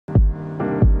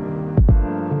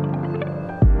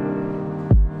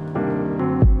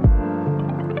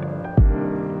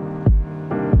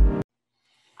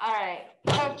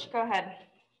go ahead.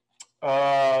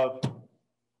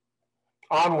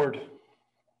 Onward.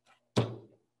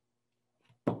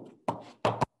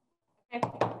 Okay.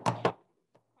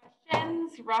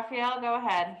 Questions? Raphael, go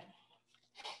ahead.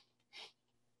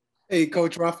 Hey,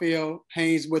 Coach Raphael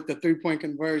Haynes with the three-point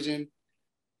conversion.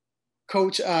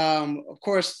 Coach, of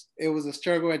course, it was a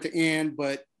struggle at the end,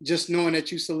 but just knowing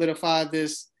that you solidified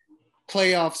this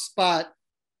playoff spot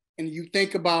and you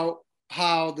think about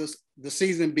how the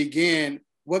season began,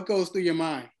 what goes through your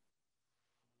mind?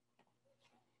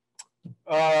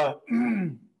 Not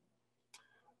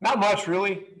much,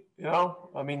 really. You know,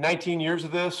 I mean, 19 years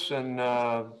of this and,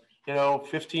 you know,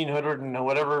 1,500 and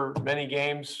whatever many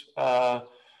games,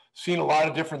 seen a lot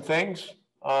of different things.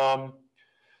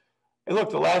 And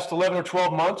look, the last 11 or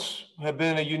 12 months have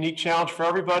been a unique challenge for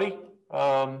everybody.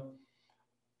 But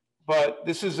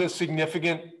this is a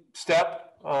significant step.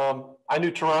 I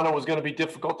knew Toronto was going to be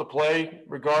difficult to play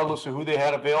regardless of who they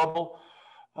had available.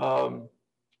 You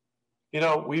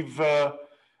know,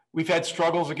 we've had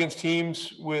struggles against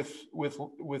teams with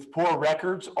poor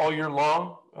records all year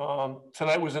long.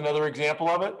 Tonight was another example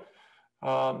of it.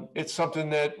 It's something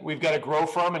that we've got to grow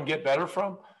from and get better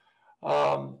from.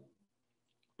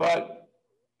 But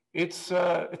it's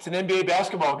an NBA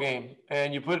basketball game,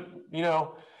 and you put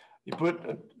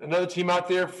another team out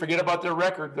there, forget about their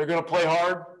record. They're going to play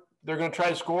hard. They're going to try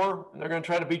to score, and they're going to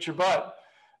try to beat your butt.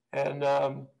 And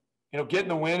you know, getting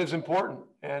the win is important,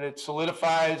 and it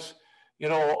solidifies, you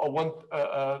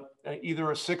know,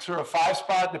 either a 6 or a 5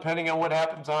 spot, depending on what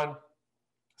happens on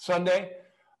Sunday.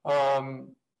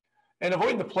 And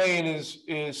avoiding the play-in is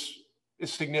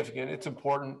significant. It's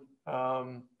important.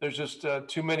 There's just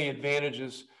too many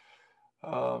advantages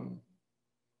to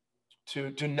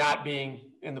not being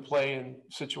in the play-in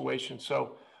situation.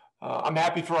 So I'm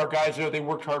happy for our guys there. They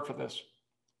worked hard for this.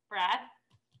 Brad?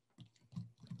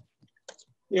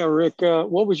 Yeah, Rick,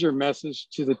 what was your message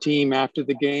to the team after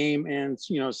the game? And,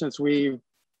 you know, since we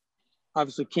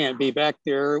obviously can't be back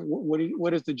there,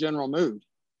 what is the general mood?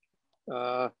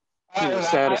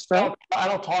 Satisfaction? I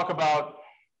don't talk about,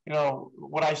 you know,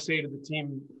 what I say to the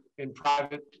team in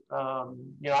private. You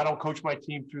know, I don't coach my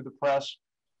team through the press.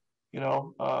 You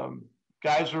know,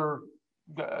 guys are,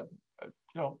 you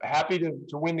know, happy to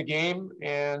win the game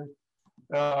and,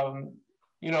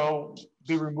 you know,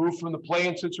 be removed from the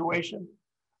play-in situation.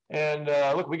 And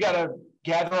look, we got to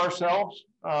gather ourselves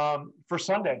for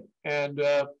Sunday. And,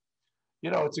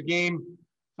 you know, it's a game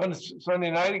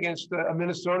Sunday night against a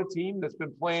Minnesota team that's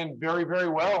been playing very, very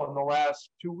well in the last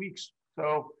 2 weeks.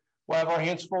 So we'll have our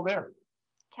hands full there.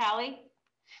 Cauley?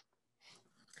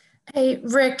 Hey,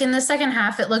 Rick, in the second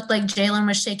half, it looked like Jalen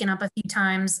was shaken up a few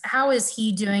times. How is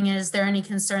he doing? Is there any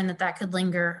concern that that could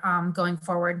linger going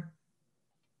forward?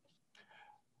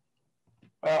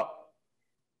 Well,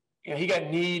 yeah, he got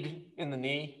kneed in the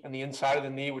knee, and the inside of the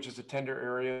knee, which is a tender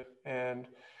area. And,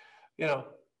 you know,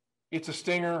 it's a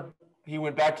stinger. He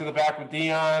went back to the back with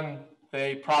Dion.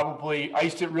 They probably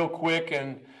iced it real quick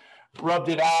and rubbed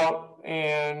it out.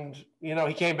 And, you know,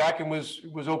 he came back and was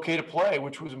okay to play,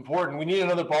 which was important. We need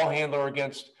another ball handler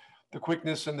against the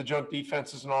quickness and the junk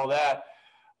defenses and all that.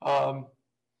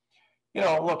 You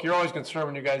know, look, you're always concerned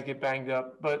when your guys get banged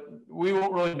up, but we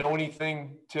won't really know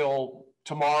anything till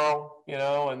tomorrow, you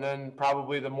know, and then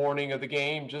probably the morning of the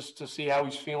game just to see how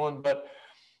he's feeling. But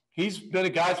he's been a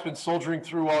guy that's been soldiering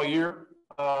through all year.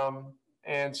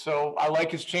 And so I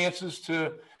like his chances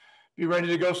to be ready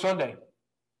to go Sunday.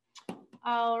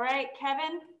 All right,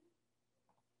 Kevin.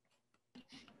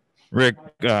 Rick,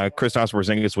 Kristaps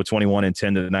Porzingis with 21 and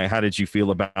 10 tonight. How did you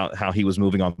feel about how he was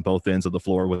moving on both ends of the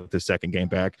floor with his second game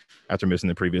back after missing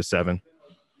the previous 7?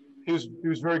 He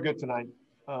was very good tonight.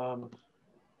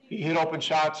 He hit open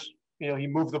shots. You know, he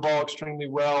moved the ball extremely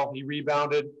well. He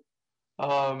rebounded. He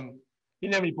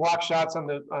didn't have any block shots on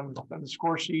the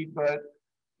score sheet, but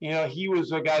you know, he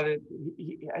was a guy that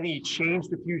I think he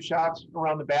changed a few shots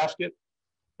around the basket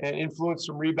and influenced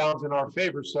some rebounds in our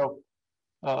favor. So,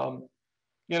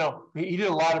 you know, he did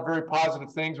a lot of very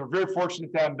positive things. We're very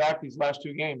fortunate to have him back these last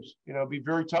 2 games. You know, it'd be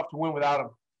very tough to win without him.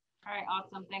 All right,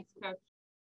 awesome. Thanks, Coach.